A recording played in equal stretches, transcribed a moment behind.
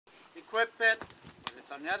equipment.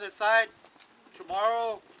 It's on the other side.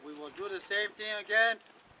 Tomorrow we will do the same thing again,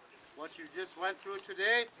 what you just went through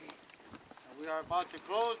today. And we are about to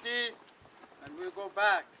close these and we'll go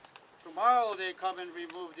back. Tomorrow they come and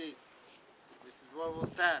remove these. This is where we'll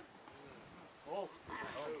stand. Oh.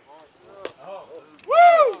 Oh.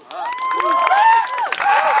 Woo!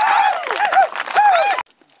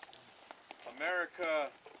 America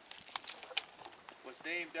was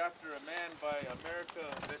named after a man by America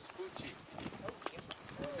Vespucci,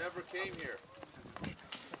 who never came here.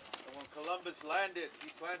 And when Columbus landed, he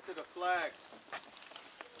planted a flag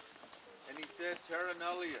and he said Terra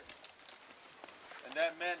Nullius, and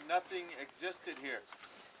that meant nothing existed here.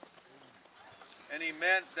 And he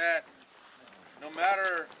meant that no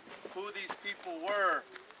matter who these people were,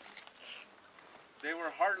 they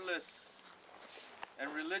were heartless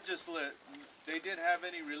and religiously. They didn't have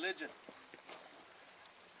any religion.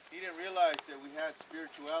 He didn't realize that we had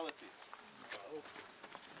spirituality,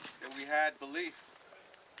 that we had belief.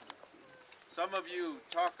 Some of you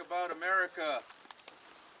talk about America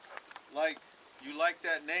like you like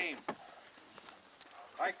that name.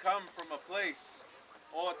 I come from a place,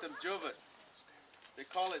 Oatam Juvat. They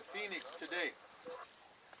call it Phoenix today.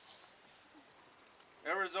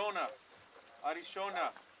 Arizona,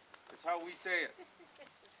 Arizona is how we say it.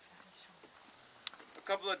 A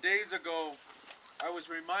couple of days ago, I was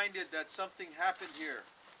reminded that something happened here.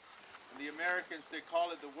 And the Americans, they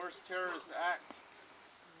call it the worst terrorist act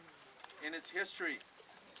in its history.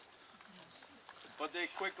 But they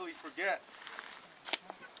quickly forget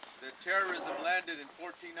that terrorism landed in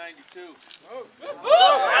 1492.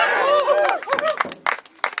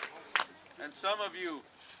 And some of you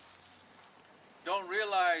don't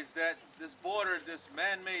realize that this border, this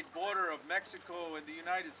man-made border of Mexico and the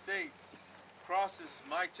United States, crosses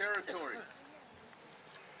my territory.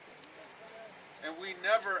 And we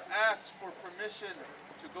never asked for permission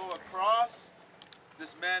to go across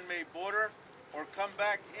this man-made border or come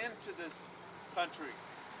back into this country.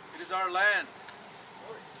 It is our land.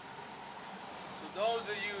 So those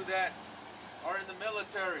of you that are in the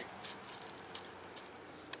military,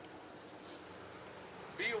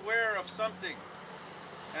 be aware of something,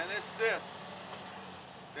 and it's this,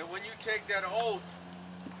 that when you take that oath,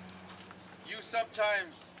 you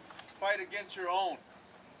sometimes fight against your own.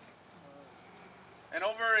 And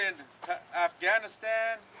over in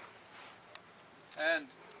Afghanistan and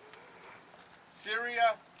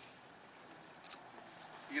Syria,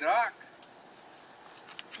 Iraq,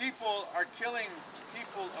 people are killing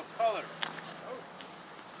people of color.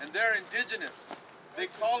 And they're indigenous. They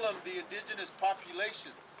call them the indigenous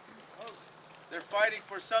populations. They're fighting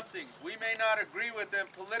for something. We may not agree with them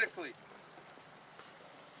politically.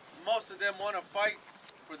 Most of them want to fight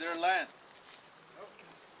for their land.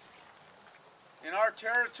 In our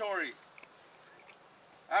territory,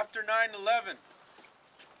 after 9/11,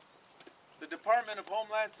 the Department of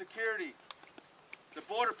Homeland Security, the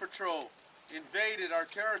Border Patrol, invaded our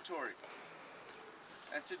territory.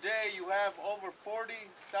 And today you have over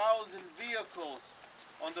 40,000 vehicles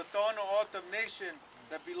on the Tohono O'odham Nation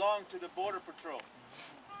that belong to the Border Patrol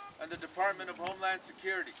and the Department of Homeland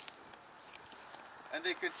Security. And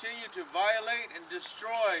they continue to violate and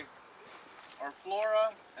destroy our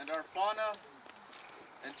flora and our fauna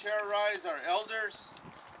and terrorize our elders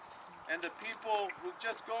and the people who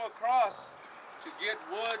just go across to get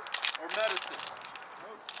wood or medicine.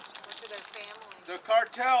 Or to their family. The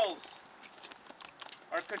cartels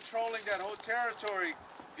are controlling that whole territory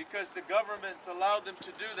because the governments allow them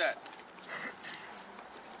to do that.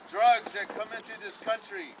 Drugs that come into this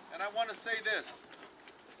country, and I want to say this,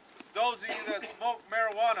 those of you that smoke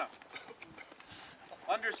marijuana,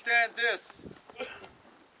 understand this,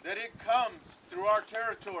 that it comes through our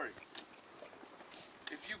territory.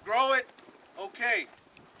 If you grow it, okay,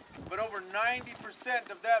 but over 90%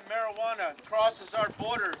 of that marijuana crosses our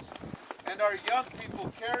borders, and our young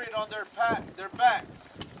people carry it on their backs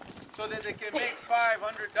so that they can make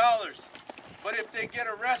 $500. But if they get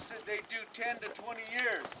arrested, they do 10 to 20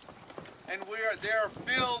 years. And they are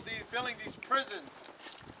filling these prisons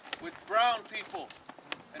with brown people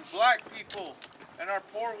and black people and our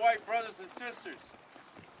poor white brothers and sisters.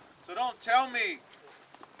 So don't tell me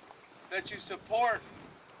that you support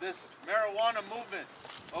this marijuana movement,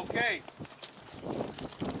 okay?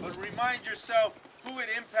 But remind yourself who it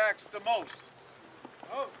impacts the most.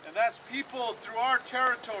 And that's people through our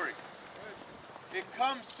territory. It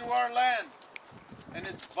comes through our land, and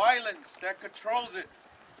it's violence that controls it.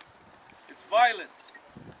 It's violence.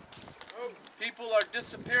 People are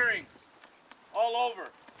disappearing all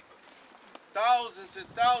over. Thousands and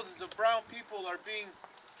thousands of brown people are being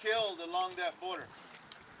killed along that border.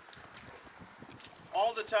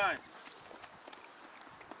 all the time.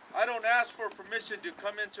 I don't ask for permission to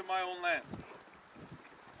come into my own land.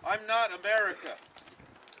 I'm not America.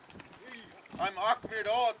 I'm Ahmed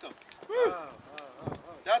Oatum.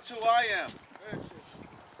 That's who I am.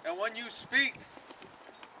 And when you speak,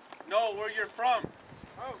 know where you're from.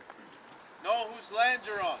 Know whose land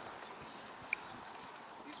you're on.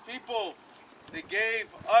 These people, they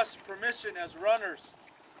gave us permission as runners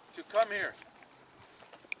to come here.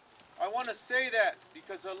 I want to say that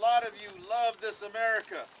because a lot of you love this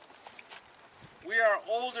America. We are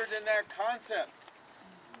older than that concept.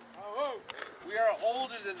 We are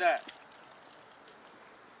older than that.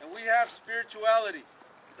 And we have spirituality.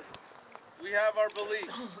 We have our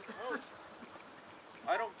beliefs.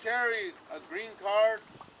 I don't carry a green card.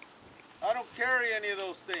 I don't carry any of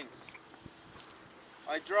those things.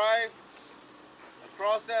 I drive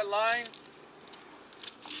across that line.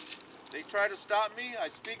 They try to stop me. I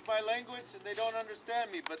speak my language and they don't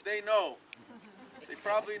understand me, but they know. They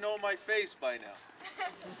probably know my face by now.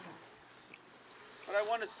 But I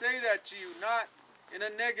want to say that to you, not in a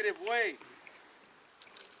negative way.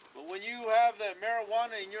 But when you have that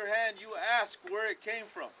marijuana in your hand, you ask where it came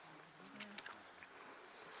from.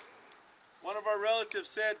 One of our relatives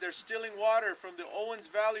said they're stealing water from the Owens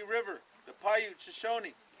Valley River, the Paiute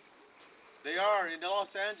Shoshone. They are in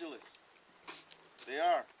Los Angeles. They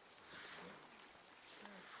are.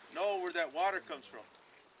 Know where that water comes from.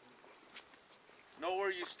 Know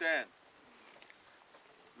where you stand.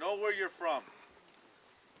 Know where you're from.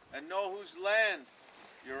 And know whose land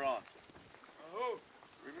you're on.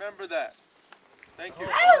 Remember that. Thank you.